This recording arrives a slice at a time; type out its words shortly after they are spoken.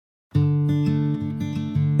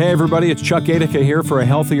Hey everybody, it's Chuck Gatica here for a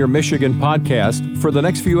Healthier Michigan podcast. For the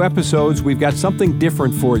next few episodes, we've got something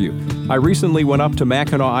different for you. I recently went up to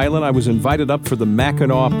Mackinac Island. I was invited up for the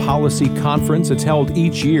Mackinac Policy Conference. It's held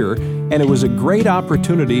each year, and it was a great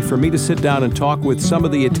opportunity for me to sit down and talk with some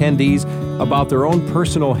of the attendees about their own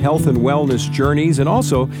personal health and wellness journeys, and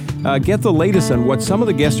also get the latest on what some of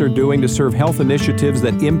the guests are doing to serve health initiatives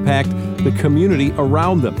that impact the community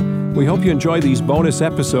around them. We hope you enjoy these bonus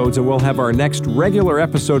episodes, and we'll have our next regular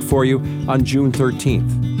episode for you on June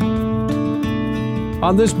 13th.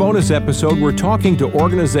 On this bonus episode, we're talking to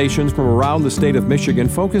organizations from around the state of Michigan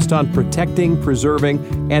focused on protecting,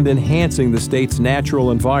 preserving, and enhancing the state's natural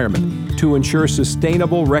environment to ensure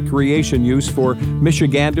sustainable recreation use for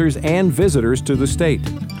Michiganders and visitors to the state.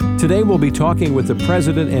 Today, we'll be talking with the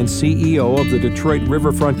president and CEO of the Detroit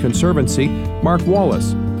Riverfront Conservancy, Mark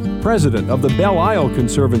Wallace, President of the Belle Isle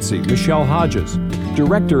Conservancy, Michelle Hodges,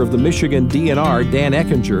 Director of the Michigan DNR, Dan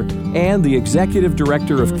Eckinger, and the Executive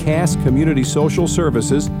Director of Cass Community Social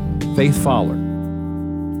Services, Faith Fowler.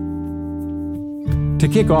 To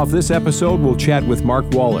kick off this episode, we'll chat with Mark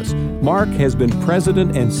Wallace. Mark has been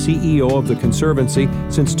President and CEO of the Conservancy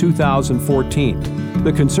since 2014.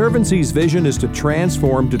 The Conservancy's vision is to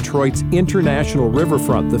transform Detroit's international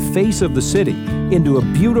riverfront, the face of the city, into a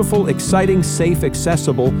beautiful, exciting, safe,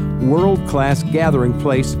 accessible, world-class gathering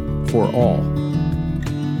place for all.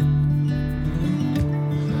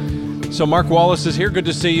 So Mark Wallace is here. Good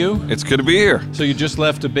to see you. It's good to be here. So you just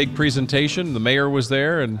left a big presentation. The mayor was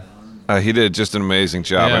there, and he did just an amazing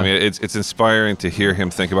job. Yeah. I mean, it's inspiring to hear him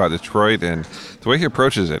think about Detroit and the way he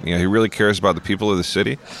approaches it. You know, he really cares about the people of the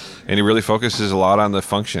city, and he really focuses a lot on the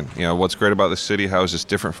function. You know, what's great about the city, how is this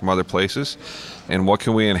different from other places, and what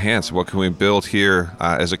can we enhance, what can we build here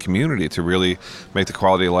as a community to really make the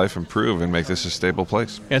quality of life improve and make this a stable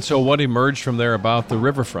place. And so what emerged from there about the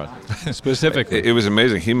riverfront specifically? It was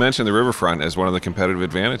amazing. He mentioned the riverfront as one of the competitive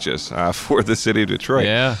advantages for the city of Detroit.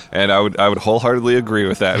 Yeah. And I would wholeheartedly agree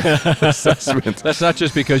with that assessment. That's not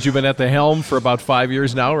just because you've been at the helm for about 5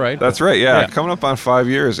 years now, right? That's right, yeah. Coming up on 5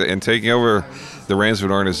 years and taking over the reins of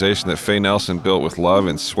an organization that Faye Nelson built with love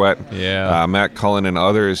and sweat. Yeah. Matt Cullen and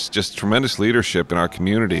others, just tremendous leadership in our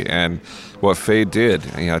community. And what Faye did,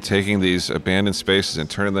 you know, taking these abandoned spaces and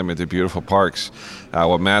turning them into beautiful parks.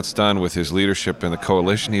 What Matt's done with his leadership and the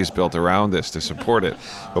coalition he's built around this to support it.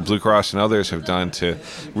 What Blue Cross and others have done to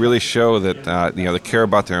really show that they care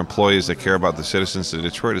about their employees, they care about the citizens of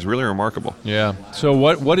Detroit is really remarkable. Yeah. So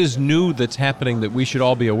what is new that's happening that we should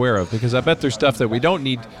all be aware of? Because I bet there's stuff that we don't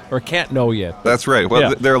need or can't know yet. That's right.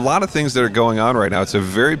 Well, there are a lot of things that are going on right now. It's a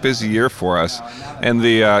very busy year for us, and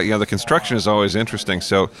the construction is always interesting.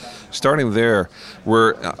 So starting there,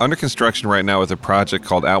 we're under construction right now with a project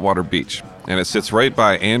called Atwater Beach, and it sits right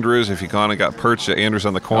by Andrews. If you've gone and got perched at Andrews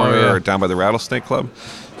on the corner or down by the Rattlesnake Club,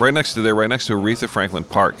 right next to Aretha Franklin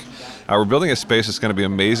Park. We're building a space that's going to be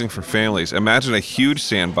amazing for families. Imagine a huge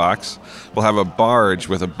sandbox. We'll have a barge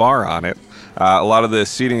with a bar on it. A lot of the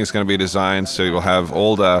seating is going to be designed so you'll have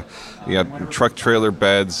old truck trailer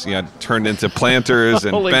beds turned into planters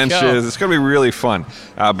and benches. Cow. It's going to be really fun.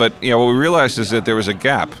 But what we realized is that there was a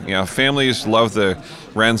gap. Families love the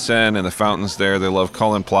Rensen and the fountains there. They love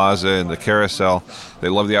Cullen Plaza and the Carousel. They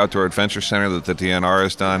love the Outdoor Adventure Center that the DNR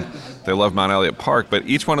has done. They love Mount Elliott Park. But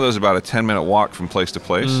each one of those is about a 10-minute walk from place to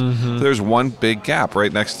place. Mm-hmm. There's one big gap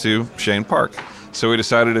right next to Shane Park. So we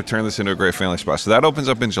decided to turn this into a great family spot. So that opens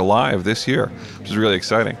up in July of this year, which is really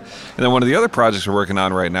exciting. And then one of the other projects we're working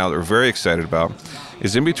on right now that we're very excited about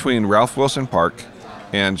is in between Ralph Wilson Park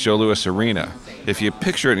and Joe Louis Arena. If you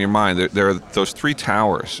picture it in your mind, there are those three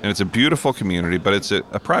towers, and it's a beautiful community, but it's a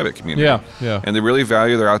private community. Yeah. And they really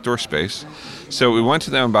value their outdoor space. So we went to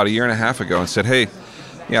them about a year and a half ago and said, hey,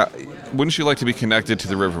 wouldn't you like to be connected to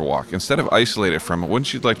the Riverwalk? Instead of isolated from it,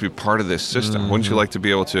 wouldn't you like to be part of this system? Mm-hmm. Wouldn't you like to be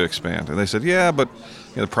able to expand? And they said, yeah, but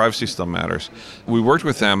the privacy still matters. We worked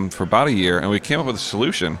with them for about a year, and we came up with a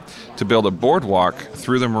solution to build a boardwalk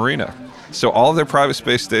through the marina. So all of their private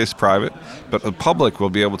space stays private, but the public will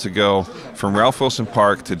be able to go from Ralph Wilson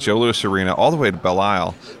Park to Joe Louis Arena all the way to Belle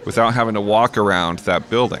Isle without having to walk around that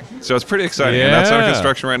building. So it's pretty exciting, and that's under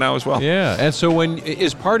construction right now as well. Yeah, and so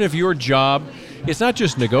is part of your job, it's not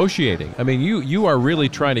just negotiating. I mean, you are really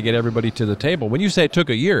trying to get everybody to the table. When you say it took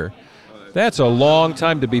a year, that's a long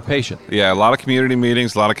time to be patient. Yeah, a lot of community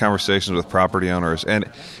meetings, a lot of conversations with property owners, and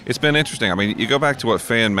it's been interesting. I mean, you go back to what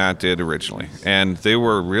Faye and Matt did originally, and they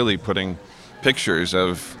were really putting pictures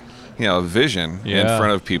of vision in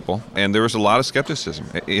front of people, and there was a lot of skepticism.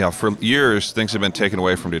 For years, things have been taken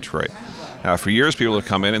away from Detroit. For years, people have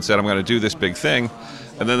come in and said, I'm going to do this big thing,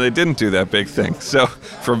 and then they didn't do that big thing. So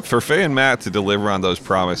for Faye and Matt to deliver on those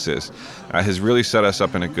promises has really set us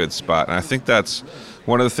up in a good spot. And I think that's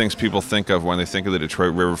one of the things people think of when they think of the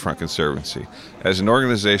Detroit Riverfront Conservancy. As an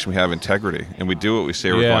organization, we have integrity, and we do what we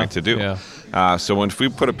say we're going to do. Yeah. So when we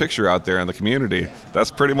put a picture out there in the community, that's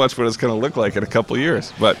pretty much what it's going to look like in a couple of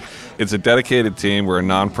years. But it's a dedicated team. We're a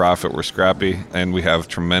nonprofit. We're scrappy, and we have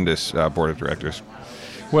tremendous board of directors.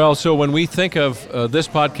 Well, so when we think of this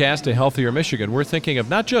podcast, A Healthier Michigan, we're thinking of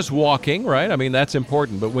not just walking, right? I mean, that's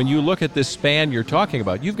important. But when you look at this span you're talking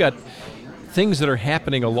about, you've got things that are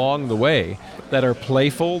happening along the way that are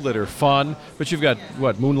playful, that are fun, but you've got,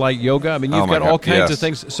 moonlight yoga? I mean, you've got all kinds of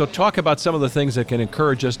things. So talk about some of the things that can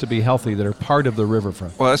encourage us to be healthy that are part of the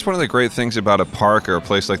riverfront. Well, that's one of the great things about a park or a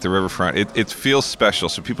place like the riverfront. It feels special,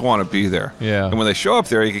 so people want to be there. Yeah. And when they show up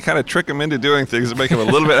there, you can kind of trick them into doing things that make them a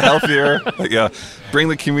little bit healthier. Bring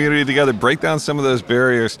the community together, break down some of those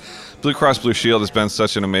barriers. Blue Cross Blue Shield has been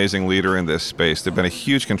such an amazing leader in this space. They've been a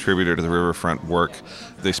huge contributor to the riverfront work.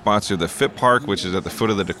 They sponsor the Fit Park, which is at the foot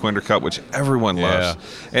of the DeQuinder Cup, which everyone loves.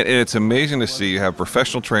 And it's amazing to see. You have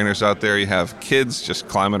professional trainers out there. You have kids just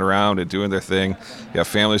climbing around and doing their thing. You have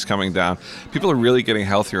families coming down. People are really getting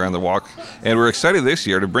healthier on the walk. And we're excited this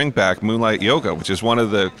year to bring back Moonlight Yoga, which is one of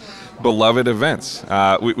the beloved events.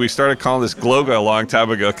 We started calling this Gloga a long time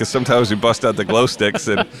ago because sometimes we bust out the glow sticks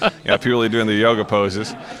and people are doing the yoga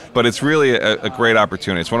poses. But it's really a great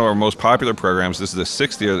opportunity. It's one of our most popular programs. This is the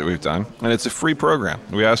 6th year that we've done, and it's a free program.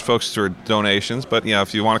 We ask folks for donations, but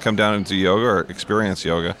if you want to come down and do yoga or experience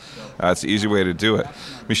yoga, it's the easy way to do it.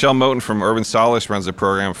 Michelle Moten from Urban Solace runs the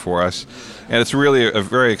program for us, and it's really a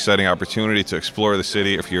very exciting opportunity to explore the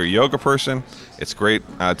city. If you're a yoga person, it's great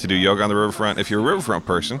to do yoga on the riverfront. If you're a riverfront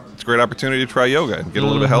person, it's a great opportunity to try yoga and get a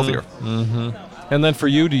little bit healthier. Mm-hmm. And then for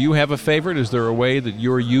you, do you have a favorite? Is there a way that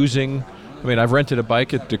you're using? I mean, I've rented a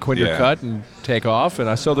bike at DeQuinder Cut and take off, and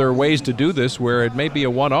I saw there are ways to do this where it may be a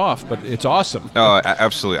one-off, but it's awesome. Oh,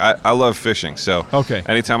 absolutely. I love fishing, so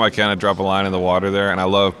anytime I can, I drop a line in the water there, and I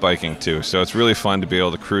love biking too. So it's really fun to be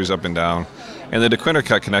able to cruise up and down. And the DeQuinder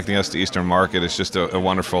Cut connecting us to Eastern Market is just a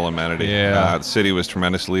wonderful amenity. The city was a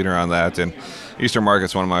tremendous leader on that, and Eastern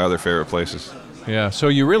Market's one of my other favorite places. Yeah, so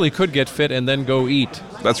you really could get fit and then go eat.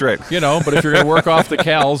 That's right. But if you're going to work off the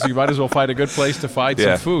cows, you might as well find a good place to find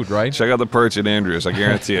some food, right? Check out the perch at Andrews. I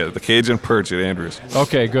guarantee it. The Cajun perch at Andrews.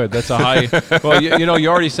 Okay, good. That's a high. Well, you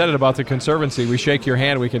already said it about the Conservancy. We shake your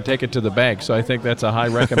hand, we can take it to the bank. So I think that's a high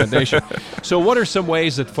recommendation. So what are some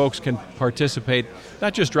ways that folks can participate,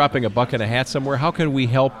 not just dropping a buck in a hat somewhere? How can we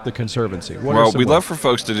help the Conservancy? We'd love for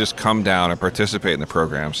folks to just come down and participate in the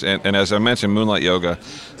programs. And as I mentioned, Moonlight Yoga,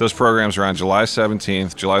 those programs are on July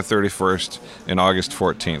 17th, July 31st, and August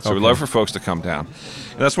 14th. So we'd love for folks to come down.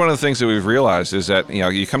 And that's one of the things that we've realized is that,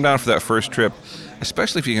 you come down for that first trip,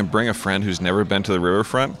 especially if you can bring a friend who's never been to the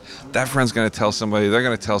riverfront, that friend's going to tell somebody, they're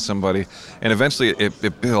going to tell somebody, and eventually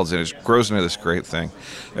it builds and it grows into this great thing.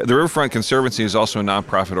 The Riverfront Conservancy is also a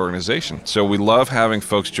nonprofit organization, so we love having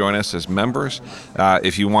folks join us as members.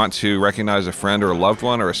 If you want to recognize a friend or a loved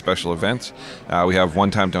one or a special event, we have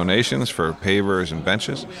one-time donations for pavers and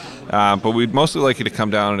benches, but we'd mostly like you to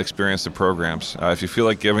come down and experience the programs. If you feel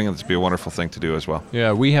like giving, it'd be a wonderful thing to do as well.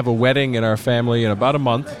 Yeah, we have a wedding in our family in about a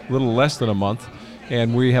month, a little less than a month.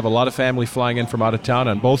 And we have a lot of family flying in from out of town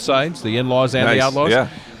on both sides, the in-laws and the outlaws. Yeah.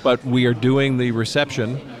 But we are doing the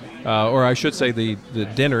reception, or I should say the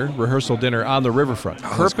rehearsal dinner on the riverfront,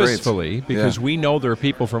 purposefully, because we know there are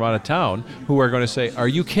people from out of town who are going to say, "Are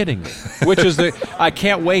you kidding me?" Which is I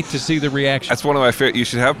can't wait to see the reaction. That's one of my favorite. You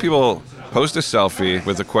should have people post a selfie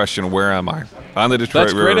with the question, "Where am I?" on the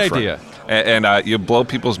Detroit Riverfront. That's a great idea. And you blow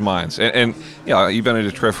people's minds. And you've been in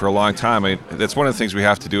Detroit for a long time. That's one of the things we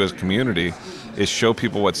have to do as a community is show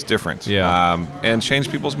people what's different and change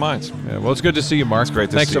people's minds. Yeah, well, it's good to see you, Mark. It's great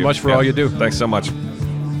to Thanks see so you. much for all you do. Thanks so much.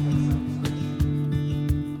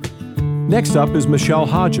 Next up is Michelle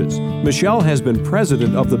Hodges. Michelle has been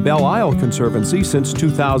president of the Belle Isle Conservancy since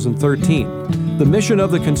 2013. The mission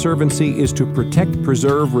of the Conservancy is to protect,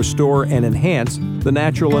 preserve, restore, and enhance the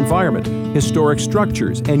natural environment, historic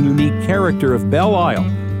structures, and unique character of Belle Isle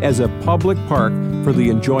as a public park for the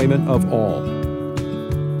enjoyment of all.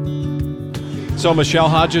 So Michelle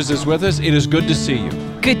Hodges is with us. It is good to see you.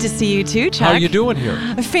 Good to see you too, Chuck. How are you doing here?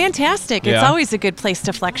 Fantastic. It's always a good place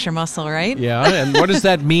to flex your muscle, right? Yeah, and what does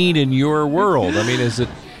that mean in your world? I mean, is it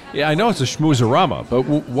Yeah, I know it's a schmoozerama, but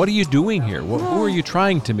what are you doing here? Who are you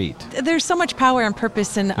trying to meet? There's so much power and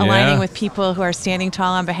purpose in aligning with people who are standing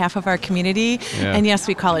tall on behalf of our community. Yeah. And yes,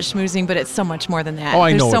 we call it schmoozing, but it's so much more than that. Oh,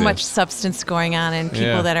 I know There's so it much is. substance going on and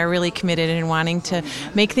people that are really committed and wanting to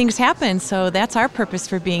make things happen. So that's our purpose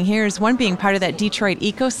for being here, is one, being part of that Detroit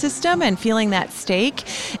ecosystem and feeling that stake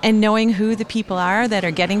and knowing who the people are that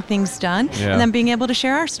are getting things done, and then being able to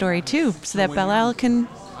share our story too, so that Belle Isle can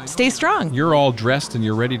stay strong. You're all dressed and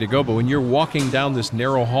you're ready to go, but when you're walking down this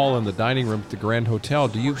narrow hall in the dining room at the Grand Hotel,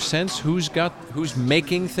 do you sense who's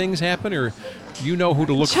making things happen, or you know who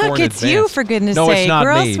to look Chuck, for in it's advance? you, for goodness no, sake. it's not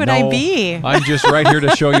Where me. else would No, I be? I'm just right here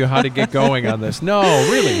to show you how to get going on this. No,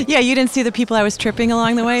 really. Yeah, you didn't see the people I was tripping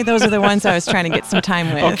along the way? Those are the ones I was trying to get some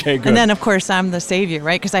time with. Okay, good. And then, of course, I'm the savior,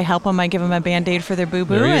 right? Because I help them. I give them a Band-Aid for their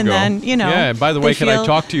boo-boo. There you And go. then, Yeah, and by the way, can I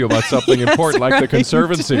talk to you about something Yes, important like the right.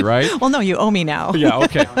 Conservancy, right? Well, no, you owe me now. Yeah,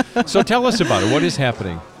 okay. So tell us about it. What is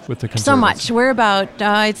happening with the Conservancy? So much. We're about,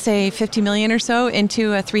 I'd say, $50 million or so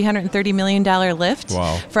into a $330 million lift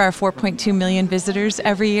for our 4.2 million visitors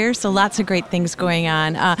every year. So lots of great things going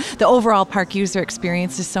on. The overall park user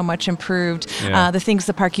experience is so much improved. The things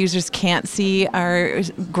the park users can't see are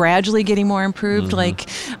gradually getting more improved, like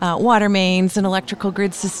water mains and electrical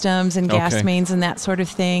grid systems and gas mains and that sort of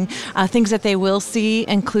thing. Things that they will see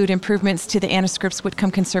include improvements to the Anna Scripps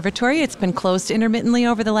Whitcomb Conservatory. It's been closed intermittently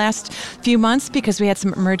over the last few months because we had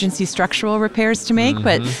some emergency structural repairs to make,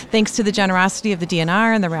 but thanks to the generosity of the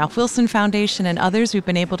DNR and the Ralph Wilson Foundation and others, we've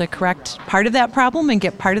been able to correct part of that problem and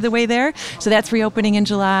get part of the way there. So that's reopening in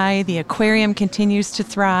July. The aquarium continues to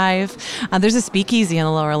thrive. There's a speakeasy on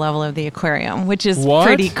the lower level of the aquarium, which is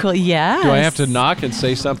pretty cool. Yes. Do I have to knock and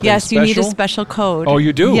say something Yes, special? you need a special code. Oh,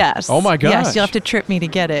 you do? Yes. Oh, my gosh. Yes, you'll have to trip me to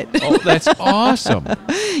get it. Oh, that's awesome. That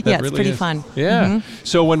it's really pretty is. fun. Yeah.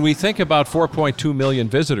 So when we think about 4.2 million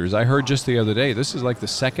visitors, I heard just the other day, this is like the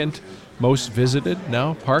second most visited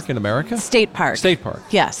now park in America? State park. State park.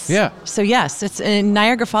 Yes. Yeah. So yes, it's in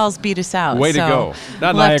Niagara Falls beat us out. Way to go.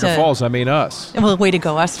 Not we'll Niagara Falls, I mean us. Well, way to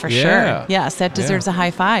go us for Yeah. sure. Yes, that deserves a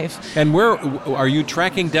high five. And where are you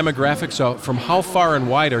tracking demographics? So from how far and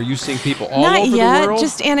wide are you seeing people all Not over yet, the world?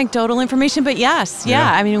 just anecdotal information, but yes,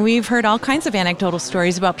 yeah. I mean, we've heard all kinds of anecdotal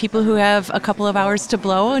stories about people who have a couple of hours to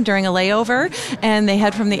blow during a layover, and they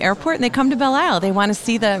head from the airport and they come to Belle Isle. They want to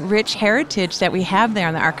see the rich heritage that we have there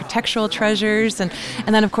and the architectural treasures, and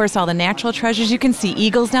then, of course, all the natural treasures. You can see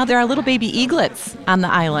eagles now. There are little baby eaglets on the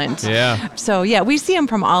island. Yeah. So, yeah, we see them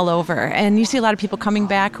from all over, and you see a lot of people coming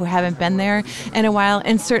back who haven't been there in a while,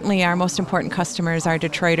 and certainly our most important customers are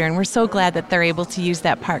Detroiter, and we're so glad that they're able to use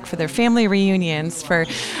that park for their family reunions, for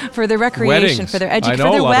their recreation, Weddings. for their I know for a their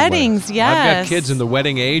lot of weddings. Yes. I've got kids in the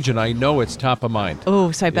wedding age, and I know it's top of mind.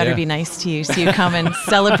 Oh, so I better be nice to you. So you come and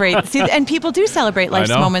celebrate. See, and people do celebrate life's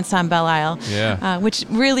moments on Belle Isle, which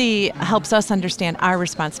really helps us understand our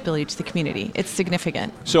responsibility to the community. It's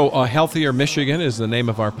significant. So Healthier Michigan is the name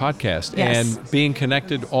of our podcast. Yes. And being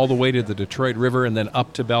connected all the way to the Detroit River and then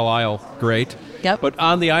up to Belle Isle, great. Yep. But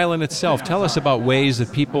on the island itself, tell us about ways that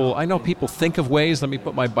I know people think of ways, let me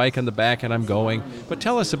put my bike on the back and I'm going, but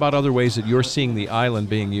tell us about other ways that you're seeing the island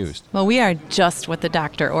being used. Well, we are just what the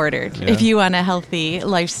doctor ordered if you want a healthy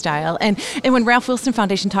lifestyle. And when Ralph Wilson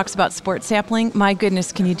Foundation talks about sports sapling, my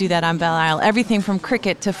goodness, can you do that on Belle Isle? Everything from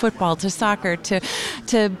cricket to football to soccer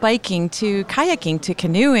to biking to kayaking to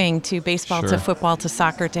canoeing to baseball to football to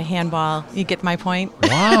soccer to handball. You get my point?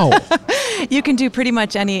 Wow. You can do pretty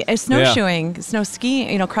much any snowshoeing, snow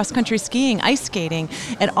skiing, cross-country skiing, ice skating.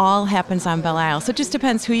 It all happens on Belle Isle. So it just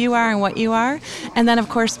depends who you are and what you are. And then, of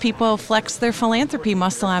course, people flex their philanthropy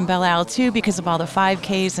muscle on Belle Isle, too, because of all the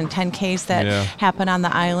 5Ks and 10Ks that happen on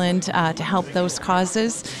the island to help those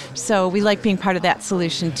causes. So we like being part of that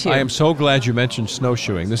solution, too. I am so glad you mentioned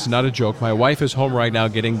snowshoeing. This is not a joke. My wife is home right now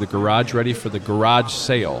getting the garage ready for the garage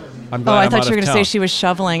sale. I'm glad I I'm thought out you were of going to say town. she was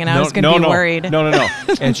shoveling, and I was going to be worried. No.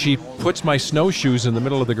 And she puts my snowshoes in the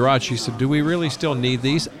middle of the garage. She said, do we really still need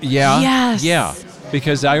these? Yeah. Yes. Yeah.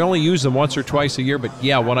 Because I only use them once or twice a year, but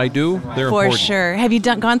when I do, they're important. For sure. Have you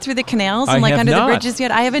gone through the canals and I have under not. the bridges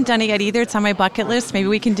yet? I haven't done it yet either. It's on my bucket list. Maybe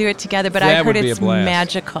we can do it together. But That I've heard would be it's a blast.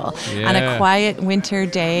 magical on a quiet winter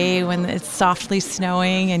day when it's softly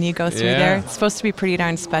snowing and you go through there. It's supposed to be pretty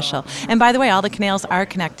darn special. And by the way, all the canals are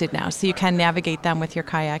connected now, so you can navigate them with your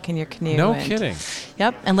kayak and your canoe. No kidding.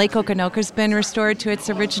 Yep. And Lake Okonoka's been restored to its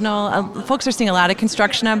original. Folks are seeing a lot of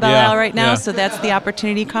construction on Belle Isle right now, so that's the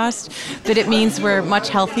opportunity cost. But it means we're much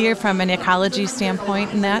healthier from an ecology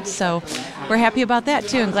standpoint in that. So we're happy about that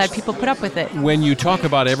too, and glad people put up with it. When you talk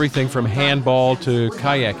about everything from handball to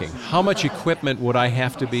kayaking, how much equipment would I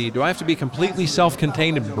have to be? Do I have to be completely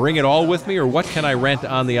self-contained and bring it all with me, or what can I rent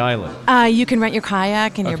on the island? You can rent your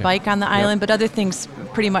kayak and your bike on the island, but other things,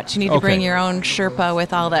 pretty much, you need to bring your own Sherpa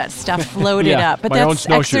with all that stuff loaded up. But that's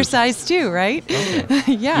exercise too, right? Okay.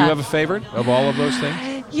 Yeah. Do you have a favorite of all of those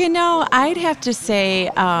things? You know, I'd have to say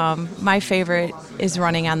my favorite is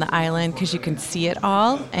running on the island because you can see it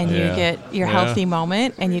all and you get your healthy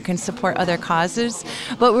moment and you can support other causes.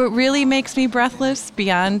 But what really makes me breathless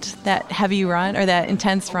beyond that heavy run or that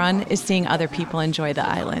intense run is seeing other people enjoy the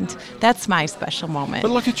island. That's my special moment.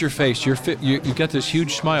 But look at your face. You got this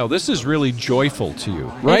huge smile. This is really joyful to you,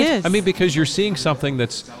 right? It is. I mean, because you're seeing something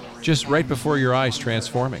that's just right before your eyes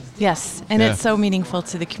transforming. Yes, and it's so meaningful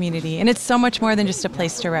to the community. And it's so much more than just a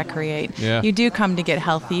place to recreate. Yeah. You do come to get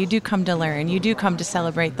healthy. You do come to learn. You do come to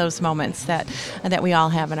celebrate those moments that we all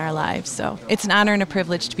have in our lives. So it's an honor and a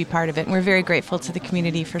privilege to be part of it. And we're very grateful to the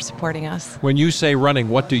community for supporting us. When you say running,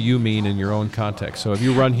 what do you mean in your own context? So have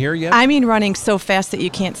you run here yet? I mean running so fast that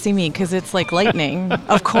you can't see me because it's like lightning,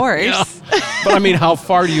 of course. Yeah. But I mean, how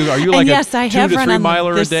far do you, are you like a 2 to 3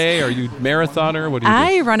 miler a day? Are you marathoner? What do you do?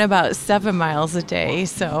 I run about 7 miles a day.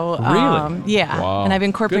 So, really? Yeah. Wow. And I've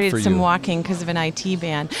incorporated some walking because of an IT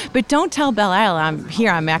band. But don't tell Belle Isle I'm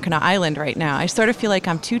here on Mackinac Island right now. I sort of feel like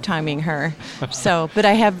I'm two-timing her. But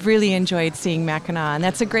I have really enjoyed seeing Mackinac, and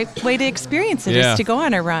that's a great way to experience it, is to go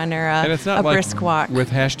on a run or a brisk walk.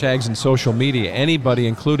 With hashtags and social media, anybody,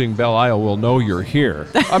 including Belle Isle, will know you're here.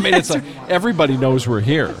 I mean, it's like everybody knows we're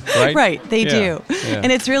here, right? Right, they do. Yeah.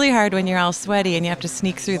 And it's really hard when you're all sweaty and you have to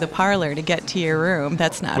sneak through the parlor to get to your room.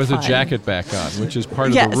 That's not with fun. a jacket back on, which is part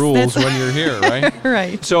of the rules when you're here, right?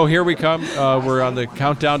 Right. So here we come. We're on the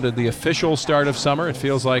countdown to the official start of summer. It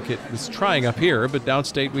feels like it's trying up here, but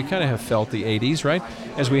downstate we kind of have felt the 80s, right?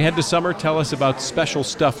 As we head to summer, tell us about special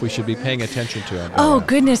stuff we should be paying attention to. Oh,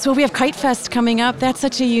 goodness. Well, we have Kite Fest coming up. That's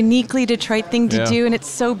such a uniquely Detroit thing to do, and it's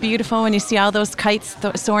so beautiful when you see all those kites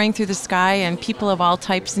soaring through the sky and people of all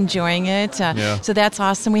types enjoying it. So that's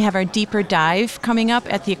awesome. We have our Deeper Dive coming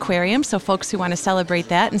up at the aquarium, so folks who want to celebrate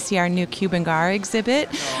that and see our new Cuban Gar exhibit.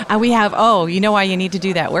 We have, you know why you need to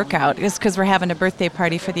do that workout? It's because we're having a birthday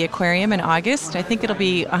party for the aquarium in August. I think it'll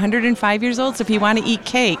be 105 years old, so if you want to eat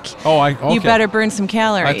cake, you better burn some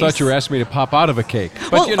calories. I thought you were asking me to pop out of a cake.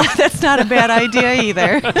 But well, that's not a bad idea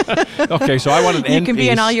either. Okay, so I want an You can be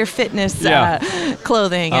in all your fitness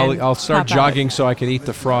clothing. I'll start jogging so I can eat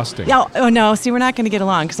the frosting. Oh, no. See, we're not going to get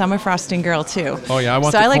along because I'm a frosting girl, too. Oh, yeah. I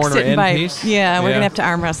want the corner corner end by, piece? Yeah, we're going to have to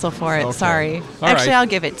arm wrestle for it. Okay. Sorry. Actually, I'll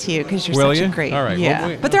give it to you because you're Will such you? a great. All right. Yeah.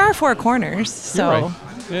 Well, but there are 4 corners, so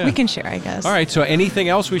we can share, I guess. All right. So anything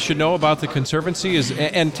else we should know about the Conservancy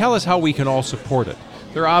and tell us how we can all support it.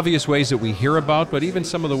 There are obvious ways that we hear about, but even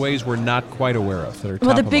some of the ways we're not quite aware of that are top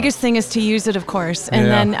Well, the biggest thing is to use it, of course, and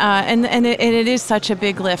then and it is such a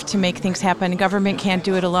big lift to make things happen. Government can't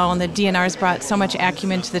do it alone. The DNR's brought so much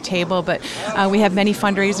acumen to the table, but we have many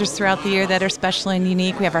fundraisers throughout the year that are special and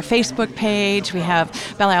unique. We have our Facebook page. We have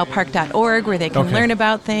BelleIslePark.org where they can learn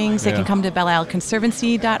about things. They can come to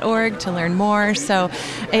BelleIsleConservancy.org to learn more. So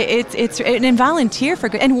and volunteer for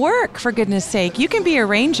good and work for goodness sake. You can be a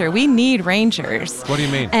ranger. We need rangers. What do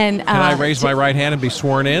you mean? And, can I raise my right hand and be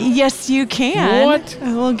sworn in? Yes, you can. What?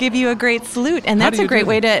 We'll give you a great salute. And that's a great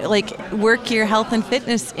way to work your health and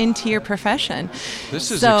fitness into your profession. This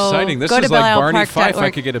is exciting. This is like Barney Fife. I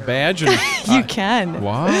could get a badge. And you can.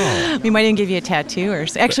 Wow. We might even give you a tattoo.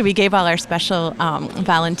 Actually, we gave all our special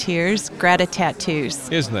volunteers Grata tattoos.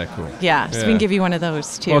 Isn't that cool? Yeah. So we can give you one of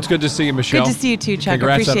those, too. Well, it's good to see you, Michelle. Good to see you, too, Chuck.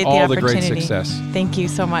 Congrats Appreciate on all the opportunity. The great success. Thank you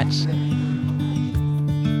so much.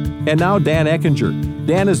 And now Dan Eckinger.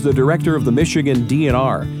 Dan is the director of the Michigan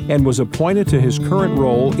DNR and was appointed to his current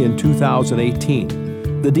role in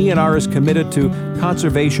 2018. The DNR is committed to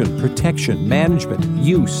conservation, protection, management,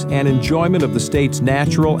 use, and enjoyment of the state's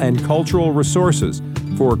natural and cultural resources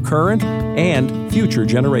for current and future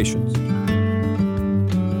generations.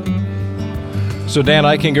 So Dan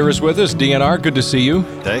Eichinger is with us, DNR. Good to see you.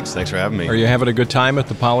 Thanks for having me. Are you having a good time at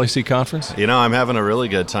the policy conference? You know, I'm having a really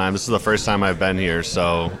good time. This is the first time I've been here,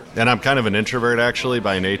 and I'm kind of an introvert actually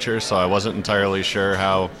by nature, so I wasn't entirely sure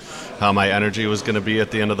how my energy was going to be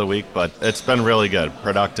at the end of the week, but it's been really good,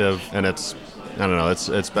 productive, and it's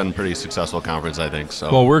been a pretty successful conference, I think.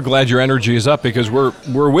 So. Well, we're glad your energy is up because we're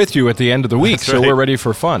with you at the end of the week, That's right. So we're ready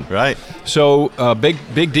for fun. Right. So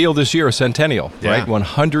big deal this year, a centennial, right?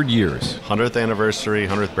 100 years. 100th anniversary,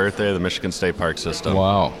 100th birthday of the Michigan State Park System.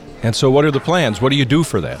 Wow. And so what are the plans? What do you do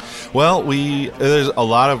for that? Well, there's a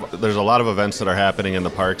lot of events that are happening in the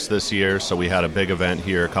parks this year. So we had a big event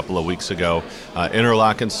here a couple of weeks ago.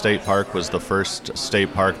 Interlochen State Park was the first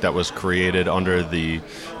state park that was created under the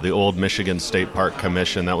old Michigan State Park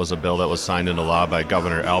Commission. That was a bill that was signed into law by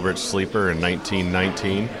Governor Albert Sleeper in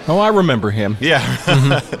 1919. Oh, I remember him.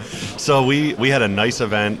 Yeah. So we had a nice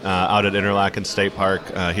event out at Interlochen State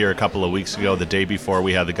Park here a couple of weeks ago. The day before,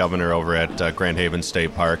 we had the governor over at Grand Haven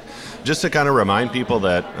State Park, just to kind of remind people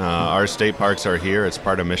that our state parks are here. It's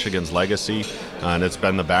part of Michigan's legacy, and it's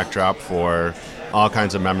been the backdrop for all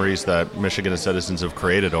kinds of memories that Michigan citizens have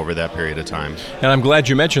created over that period of time. And I'm glad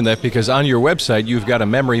you mentioned that, because on your website you've got a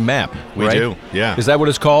memory map, We right? do, yeah. Is that what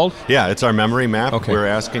it's called? Yeah, it's our memory map. Okay. We're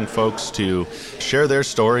asking folks to share their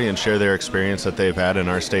story and share their experience that they've had in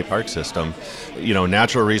our state park system. You know,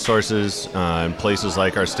 natural resources and places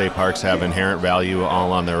like our state parks have inherent value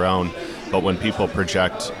all on their own. But when people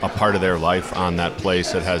project a part of their life on that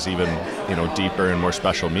place, it has even, deeper and more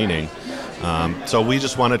special meaning. So we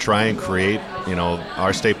just want to try and create,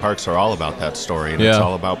 our state parks are all about that story, and it's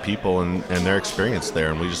all about people and their experience there.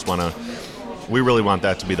 And we really want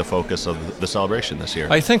that to be the focus of the celebration this year.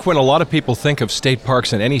 I think when a lot of people think of state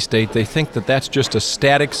parks in any state, they think that that's just a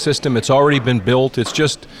static system. It's already been built. It's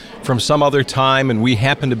just from some other time, and we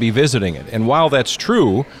happen to be visiting it. And while that's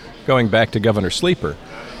true, going back to Governor Sleeper,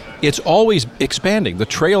 it's always expanding. The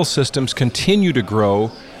trail systems continue to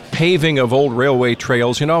grow. Paving of old railway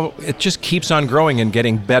trails, it just keeps on growing and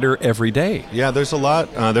getting better every day. Yeah, there's a lot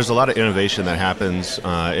of innovation that happens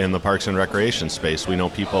in the parks and recreation space. We know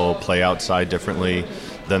people play outside differently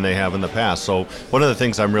than they have in the past. So one of the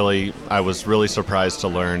things I was really surprised to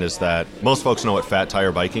learn is that most folks know what fat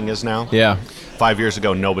tire biking is now. Yeah. 5 years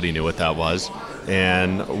ago, nobody knew what that was.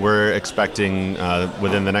 And we're expecting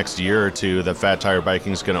within the next year or two that fat tire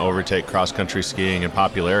biking is going to overtake cross-country skiing in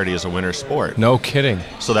popularity as a winter sport. No kidding.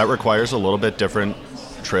 So that requires a little bit different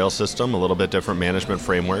trail system, a little bit different management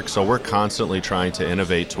framework. So we're constantly trying to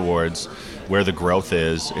innovate towards where the growth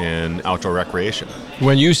is in outdoor recreation.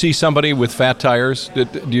 When you see somebody with fat tires, do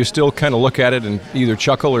you still kind of look at it and either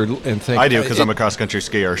chuckle and think? I do, because I'm a cross-country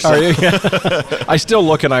skier. So. I still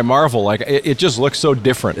look and I marvel. Like it just looks so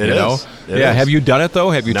different. It is. It is. Have you done it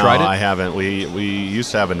though? Have you tried it? No, I haven't. We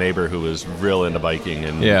used to have a neighbor who was real into biking,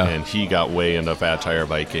 and he got way into fat tire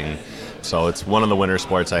biking. So it's one of the winter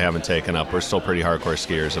sports I haven't taken up. We're still pretty hardcore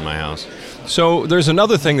skiers in my house. So there's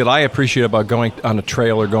another thing that I appreciate about going on a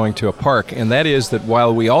trail or going to a park, and that is that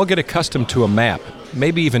while we all get accustomed to a map,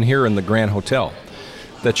 maybe even here in the Grand Hotel,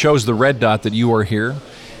 that shows the red dot that you are here,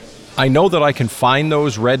 I know that I can find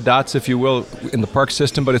those red dots, if you will, in the park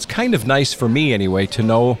system, but it's kind of nice for me anyway to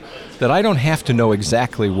know that I don't have to know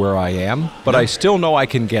exactly where I am, but I still know I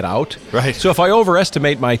can get out. Right. So if I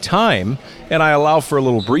overestimate my time and I allow for a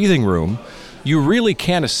little breathing room, you really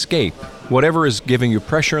can't escape whatever is giving you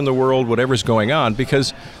pressure in the world, whatever's going on,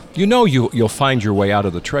 because you'll find your way out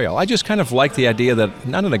of the trail. I just kind of like the idea that,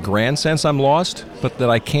 not in a grand sense I'm lost, but that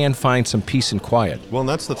I can find some peace and quiet. Well, and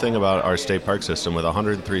that's the thing about our state park system with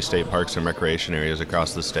 103 state parks and recreation areas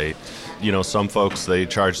across the state. Some folks, they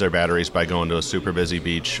charge their batteries by going to a super busy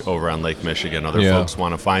beach over on Lake Michigan. Other folks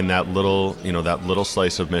want to find that little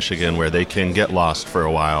slice of Michigan where they can get lost for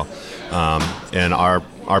a while. And our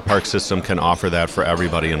park system can offer that for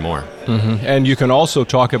everybody and more. Mm-hmm. And you can also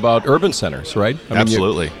talk about urban centers, right?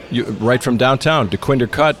 Absolutely. You right from downtown, DeQuinder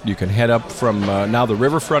Cut, you can head up from, now the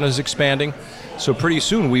riverfront is expanding. So pretty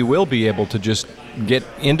soon we will be able to just get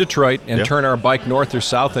in Detroit and turn our bike north or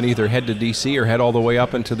south and either head to D.C. or head all the way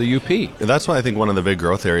up into the UP. That's why I think one of the big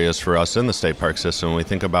growth areas for us in the state park system, when we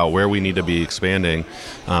think about where we need to be expanding,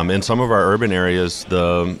 in some of our urban areas,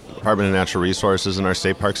 the Department of Natural Resources in our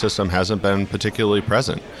state park system hasn't been particularly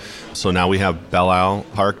present. So now we have Belle Isle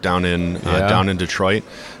Park down in Detroit.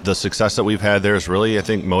 The success that we've had there is really, I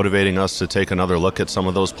think, motivating us to take another look at some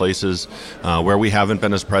of those places where we haven't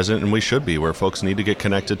been as present, and we should be, where folks need to get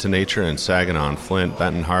connected to nature in Saginaw, Flint,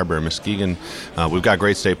 Benton Harbor, Muskegon. We've got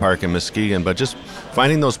great state park in Muskegon, but just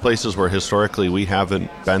finding those places where historically we haven't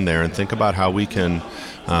been there and think about how we can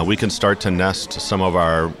start to nest some of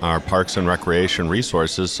our parks and recreation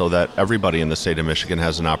resources so that everybody in the state of Michigan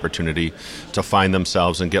has an opportunity to find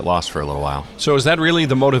themselves and get lost for a little while. So is that really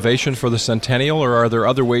the motivation for the centennial, or are there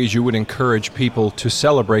other ways you would encourage people to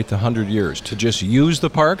celebrate the 100 years? To just use the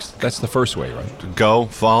parks? That's the first way, right? Go,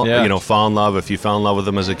 fall in love. If you fell in love with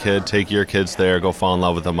them as a kid, take your kids there, go fall in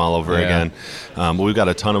love with them all over again. But we've got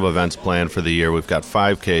a ton of events planned for the year. We've got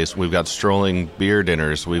 5Ks, we've got strolling beer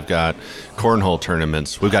dinners, we've got cornhole tournaments,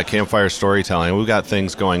 events. We've got campfire storytelling. We've got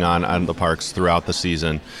things going on the parks throughout the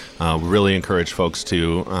season. We really encourage folks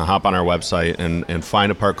to hop on our website and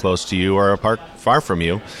find a park close to you or a park far from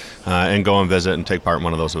you and go and visit and take part in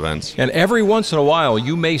one of those events. And every once in a while,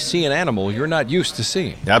 you may see an animal you're not used to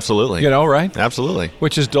seeing. Absolutely. Right? Absolutely.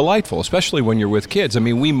 Which is delightful, especially when you're with kids. I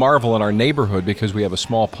mean, we marvel in our neighborhood because we have a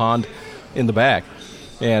small pond in the back.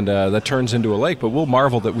 And that turns into a lake, but we'll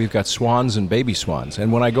marvel that we've got swans and baby swans.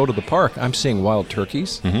 And when I go to the park, I'm seeing wild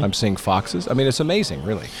turkeys. I'm seeing foxes. I mean, it's amazing,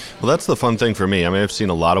 really. Well, that's the fun thing for me. I mean, I've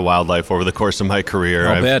seen a lot of wildlife over the course of my career.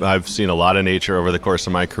 I've seen a lot of nature over the course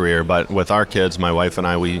of my career. But with our kids, my wife and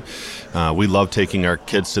I, we love taking our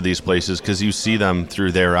kids to these places because you see them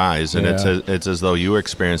through their eyes, and it's as though you were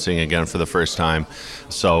experiencing again for the first time.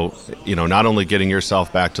 So, not only getting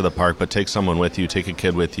yourself back to the park, but take someone with you, take a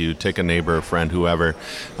kid with you, take a neighbor, a friend, whoever,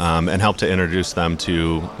 and help to introduce them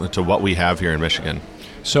to what we have here in Michigan.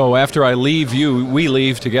 So after I leave you, we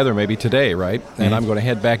leave together maybe today, right? And I'm going to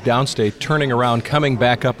head back downstate, turning around, coming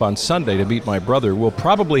back up on Sunday to meet my brother. We'll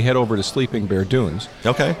probably head over to Sleeping Bear Dunes.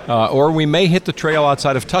 Okay. Or we may hit the trail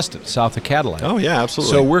outside of Tustin, south of Cadillac. Oh, yeah,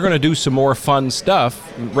 absolutely. So we're going to do some more fun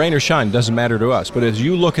stuff. Rain or shine, doesn't matter to us. But as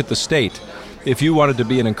you look at the state, if you wanted to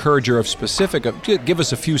be an encourager of specific, give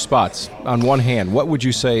us a few spots on one hand. What would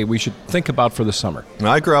you say we should think about for the summer?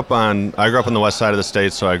 I grew up on the west side of the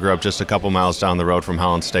state, so I grew up just a couple miles down the road from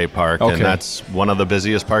Holland State Park, and that's one of the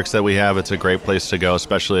busiest parks that we have. It's a great place to go,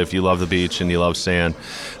 especially if you love the beach and you love sand.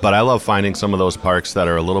 But I love finding some of those parks that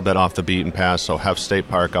are a little bit off the beaten path. So Heff State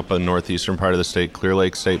Park up in the northeastern part of the state, Clear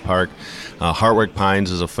Lake State Park. Hartwick Pines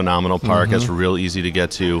is a phenomenal park. It's real easy to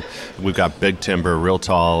get to. We've got big timber, real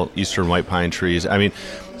tall eastern white pine trees. I mean,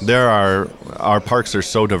 our parks are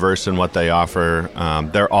so diverse in what they offer.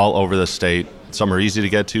 They're all over the state. Some are easy to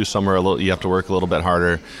get to, some are you have to work a little bit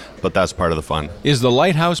harder, but that's part of the fun. Is the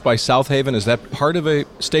Lighthouse by South Haven, is that part of a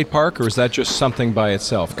state park, or is that just something by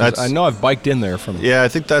itself? 'Cause I know I've biked in there from... Yeah, I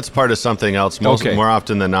think that's part of something else. More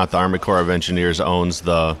often than not, the Army Corps of Engineers owns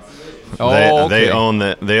the... They own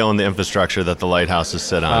the infrastructure that the lighthouses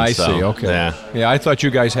sit on. I see. Okay. Yeah, I thought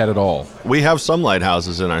you guys had it all. We have some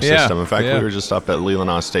lighthouses in our system. In fact, we were just up at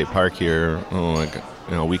Leelanau State Park here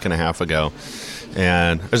a week and a half ago,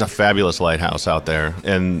 and there's a fabulous lighthouse out there.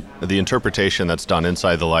 And the interpretation that's done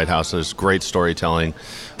inside the lighthouse is great storytelling.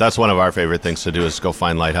 That's one of our favorite things to do, is go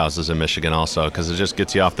find lighthouses in Michigan also, because it just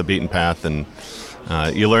gets you off the beaten path, and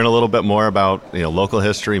you learn a little bit more about local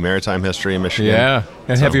history, maritime history in Michigan. Yeah,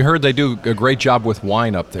 and have you heard they do a great job with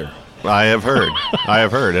wine up there? I have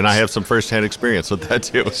heard, and I have some first-hand experience with that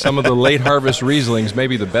too. Some of the late harvest Rieslings may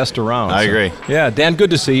be the best around. I agree. Yeah, Dan, good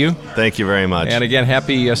to see you. Thank you very much. And again,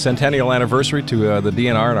 happy centennial anniversary to the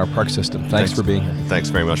DNR and our park system. Thanks for being here. Thanks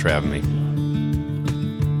very much for having me.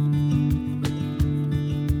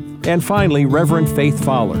 And finally, Reverend Faith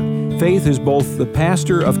Fowler. Faith is both the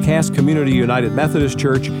pastor of Cass Community United Methodist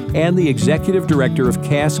Church and the executive director of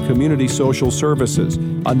Cass Community Social Services,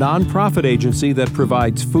 a nonprofit agency that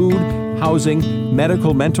provides food, housing,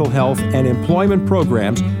 medical, mental health, and employment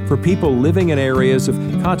programs for people living in areas of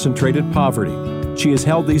concentrated poverty. She has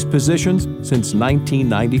held these positions since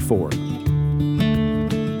 1994.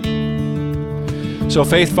 So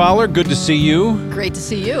Faith Fowler, good to see you. Great to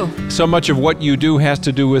see you. So much of what you do has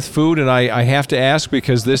to do with food, and I have to ask,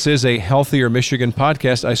 because this is a Healthier Michigan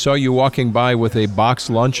podcast, I saw you walking by with a boxed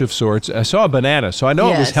lunch of sorts. I saw a banana, so I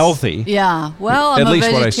know it was healthy. Yeah, well, I'm At a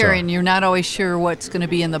least vegetarian. You're not always sure what's going to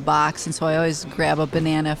be in the box, and so I always grab a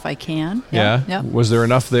banana if I can. Yeah? Was there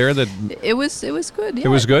enough there that... It was good, yeah. It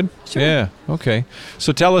was good? Sure. Yeah, okay.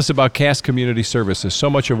 So tell us about Cass Community Services. So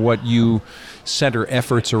much of what you center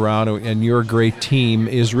efforts around and your great team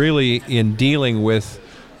is really in dealing with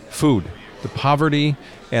food, the poverty,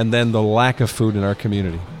 and then the lack of food in our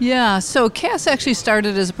community. Yeah, so Cass actually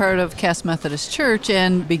started as a part of Cass Methodist Church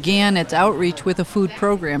and began its outreach with a food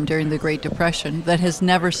program during the Great Depression that has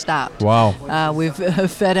never stopped. Wow. We've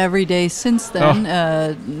fed every day since then,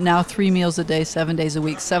 now 3 meals a day, 7 days a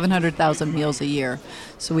week, 700,000 meals a year.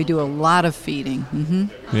 So we do a lot of feeding.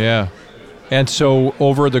 Mm-hmm. Yeah. And so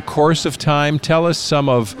over the course of time, tell us some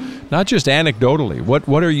of, not just anecdotally,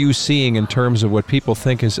 what are you seeing in terms of what people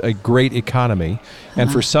think is a great economy,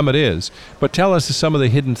 and for some it is, but tell us some of the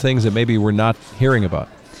hidden things that maybe we're not hearing about.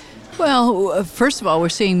 Well, first of all, we're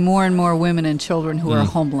seeing more and more women and children who are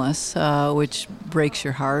homeless, which breaks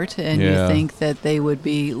your heart, and you think that they would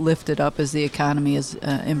be lifted up as the economy is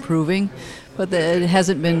improving, but it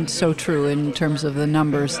hasn't been so true in terms of the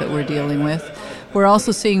numbers that we're dealing with. we're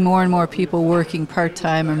also seeing more and more people working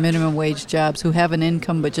part-time or minimum wage jobs who have an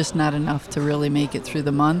income but just not enough to really make it through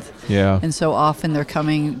the month. Yeah. And so often they're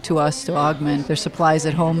coming to us to augment their supplies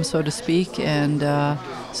at home, so to speak. And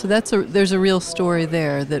so there's a real story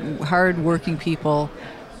there that hard-working people,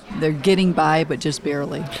 they're getting by, but just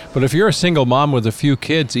barely. But if you're a single mom with a few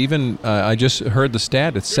kids, even I just heard the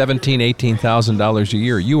stat, it's $17,000, $18,000 a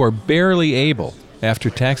year. You are barely able, after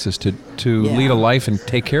taxes, to lead a life and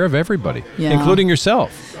take care of everybody, including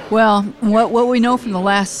yourself. Well, what we know from the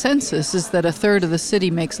last census is that a third of the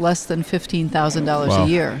city makes less than $15,000 a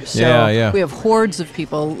year. So we have hordes of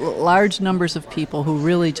people, large numbers of people who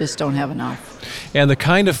really just don't have enough. And the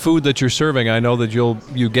kind of food that you're serving, I know that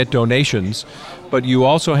you get donations, but you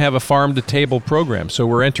also have a farm-to-table program. So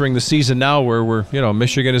we're entering the season now where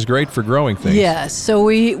Michigan is great for growing things. Yes, so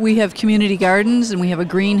we have community gardens, and we have a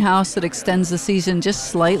greenhouse that extends the season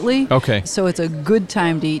just slightly. Okay. So it's a good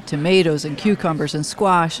time to eat tomatoes and cucumbers and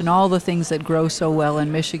squash and all the things that grow so well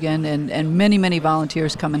in Michigan, and many, many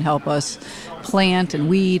volunteers come and help us plant and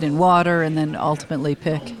weed and water and then ultimately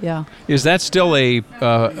pick. Yeah. Is that still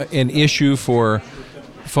an issue for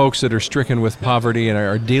folks that are stricken with poverty and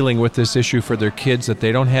are dealing with this issue for their kids, that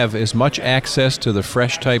they don't have as much access to the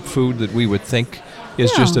fresh type food that we would think is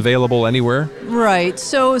just available anywhere? Right.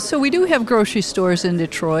 So we do have grocery stores in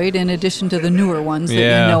Detroit, in addition to the newer ones that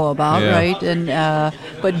you know about, right? And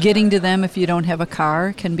but getting to them if you don't have a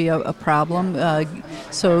car can be a problem.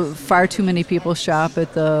 So far too many people shop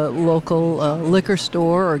at the local liquor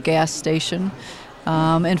store or gas station.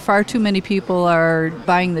 And far too many people are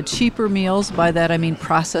buying the cheaper meals. By that I mean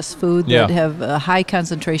processed food that have a high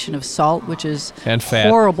concentration of salt, which is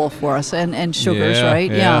horrible for us, and sugars, right?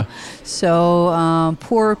 Yeah. So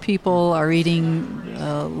poor people are eating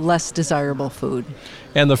less desirable food.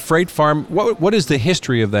 And the freight farm, what is the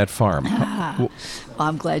history of that farm?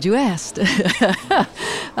 I'm glad you asked.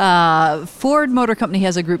 Ford Motor Company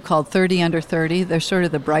has a group called 30 Under 30. They're sort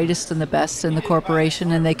of the brightest and the best in the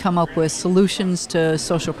corporation, and they come up with solutions to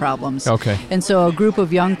social problems. Okay. And so a group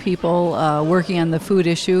of young people working on the food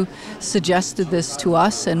issue suggested this to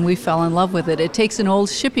us, and we fell in love with it. It takes an old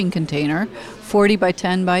shipping container, 40 by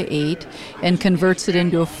 10 by 8, and converts it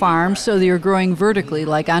into a farm so that you're growing vertically,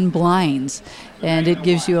 like on blinds. And it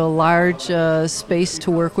gives you a large space to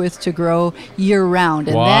work with to grow year-round.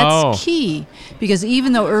 And that's key, because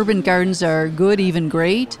even though urban gardens are good, even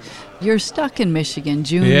great, you're stuck in Michigan,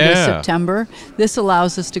 June to September. This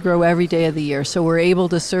allows us to grow every day of the year. So we're able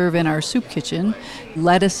to serve in our soup kitchen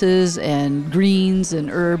lettuces and greens and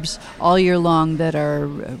herbs all year long that are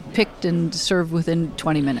picked and served within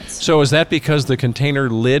 20 minutes. So is that because the container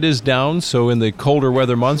lid is down, so in the colder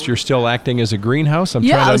weather months you're still acting as a greenhouse? I'm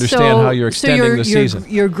trying to understand how you're extending the season.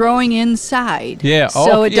 You're growing inside. Yeah.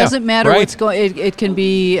 So it doesn't matter what's going. It can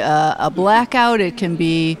be a blackout. It can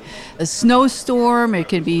be a snowstorm. It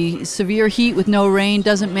can be severe heat with no rain.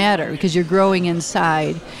 Doesn't matter, because you're growing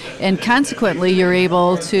inside, and consequently you're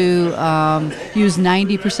able to use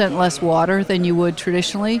 90% less water than you would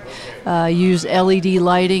traditionally. Use LED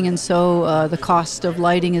lighting, and so the cost of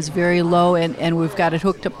lighting is very low, and we've got it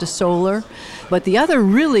hooked up to solar. But the other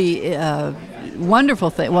really wonderful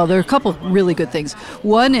thing, well, there are a couple really good things.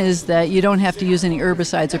 One is that you don't have to use any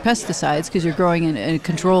herbicides or pesticides because you're growing in a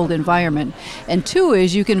controlled environment. And two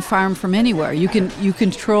is you can farm from anywhere. You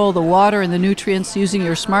control the water and the nutrients using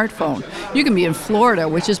your smartphone. You can be in Florida,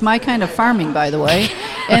 which is my kind of farming, by the way,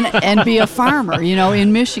 and be a farmer,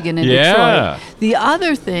 in Michigan and Detroit. The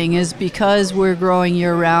other thing is, because we're growing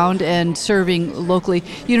year-round and serving locally,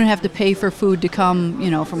 you don't have to pay for food to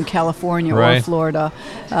come, from California or Florida.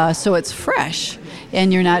 So it's fresh,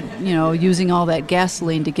 and you're not, using all that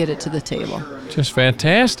gasoline to get it to the table. Just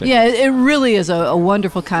fantastic. Yeah, it really is a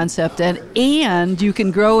wonderful concept, and you can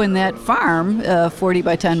grow in that farm, 40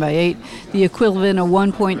 by 10 by 8, the equivalent of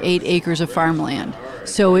 1.8 acres of farmland.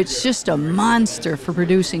 So it's just a monster for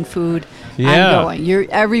producing food ongoing.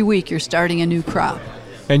 Every week you're starting a new crop.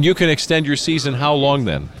 And you can extend your season how long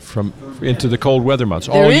then? From into the cold weather months?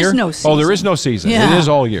 All year? There is no season. Oh, there is no season. Yeah. It is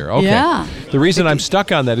all year. Okay. Yeah. The reason I'm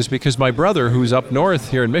stuck on that is because my brother, who's up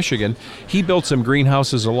north here in Michigan, he built some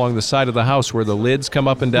greenhouses along the side of the house where the lids come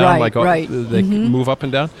up and down, they move up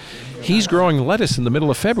and down. He's growing lettuce in the middle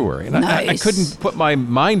of February. And I couldn't put my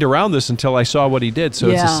mind around this until I saw what he did, so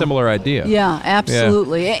it's a similar idea. Yeah,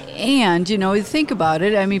 absolutely. Yeah. And, think about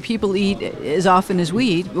it. I mean, people eat as often as we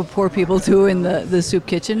eat, what poor people do in the soup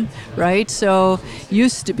kitchen, right? So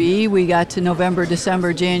used to be be. We got to November,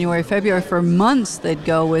 December, January, February. For months, they'd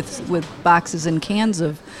go with boxes and cans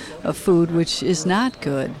of food, which is not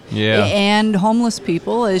good. Yeah. And homeless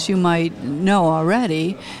people, as you might know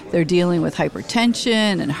already, they're dealing with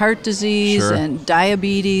hypertension and heart disease and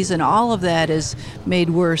diabetes, and all of that is made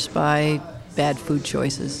worse by bad food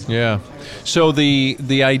choices. Yeah. So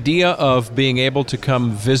the idea of being able to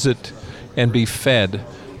come visit and be fed,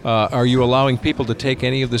 are you allowing people to take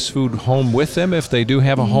any of this food home with them if they do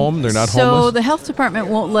have a home? They're not homeless? So the health department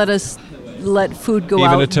won't let food go Even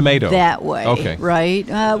out a tomato? that way. Okay. Right?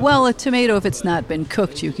 Well, a tomato, if it's not been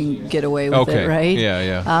cooked, you can get away with it, right?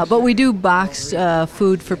 Yeah. But we do box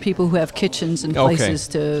food for people who have kitchens and places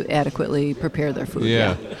to adequately prepare their food.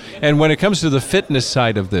 Yeah. And when it comes to the fitness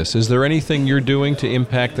side of this, is there anything you're doing to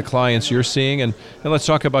impact the clients you're seeing? And let's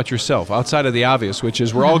talk about yourself, outside of the obvious, which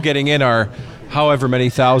is we're all getting in our however many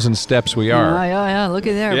thousand steps we are. Yeah. Look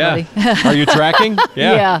at there, buddy. Are you tracking?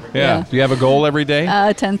 Yeah. Do you have a goal every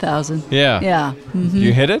day? 10,000. Yeah. Mm-hmm. Do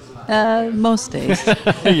you hit it? Most days.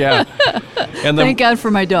 Yeah. And Thank God for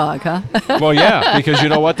my dog, huh? Well, yeah, because you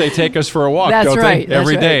know what? They take us for a walk, That's don't right. they?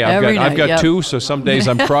 Every day. I've got yep. two, so some days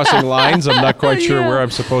I'm crossing lines. I'm not quite sure where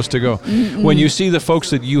I'm supposed to go. When you see the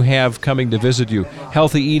folks that you have coming to visit you,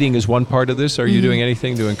 healthy eating is one part of this. Are you doing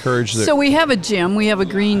anything to encourage that? So we have a gym. We have a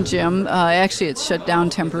green gym. Actually, it's shut down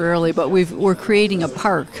temporarily, but we're creating a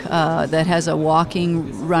park that has a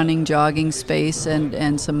walking, running, jogging space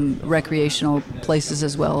and some recreational places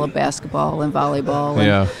as well, basketball and volleyball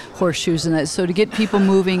and horseshoes and that. So to get people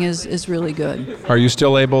moving is really good. Are you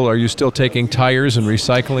still taking tires and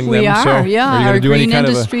recycling them? We are, so? yeah. Are you Our do Green any kind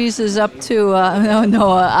Industries is up to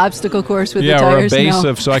obstacle course with the or tires. a base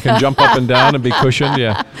so I can jump up and down and be cushioned?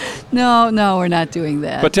 Yeah. No, we're not doing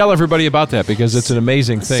that. But tell everybody about that because it's an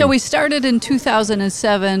amazing thing. So we started in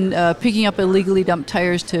 2007 picking up illegally dumped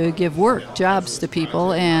tires to give jobs to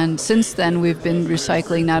people, and since then we've been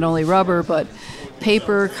recycling not only rubber but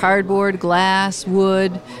paper, cardboard, glass,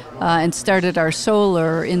 wood, and started our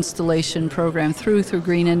solar installation program through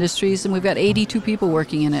Green Industries, and we've got 82 people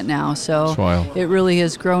working in it now. So it really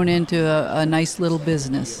has grown into a nice little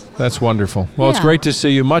business. That's wonderful. Well, it's great to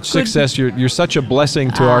see you. Much success. You're such a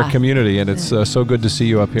blessing to our community, and it's so good to see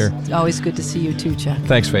you up here. It's always good to see you too, Chuck.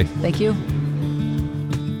 Thanks, Faith. Thank you.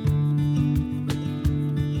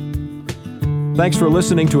 Thanks for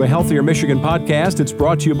listening to a Healthier Michigan podcast. It's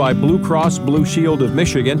brought to you by Blue Cross Blue Shield of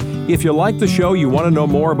Michigan. If you like the show, you want to know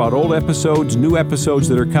more about old episodes, new episodes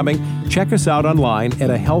that are coming, check us out online at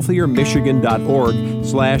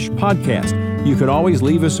ahealthiermichigan.org/podcast. You can always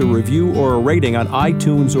leave us a review or a rating on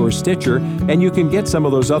iTunes or Stitcher, and you can get some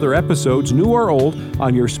of those other episodes, new or old,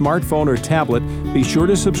 on your smartphone or tablet. Be sure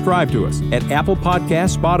to subscribe to us at Apple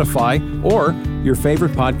Podcasts, Spotify, or your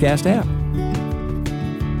favorite podcast app.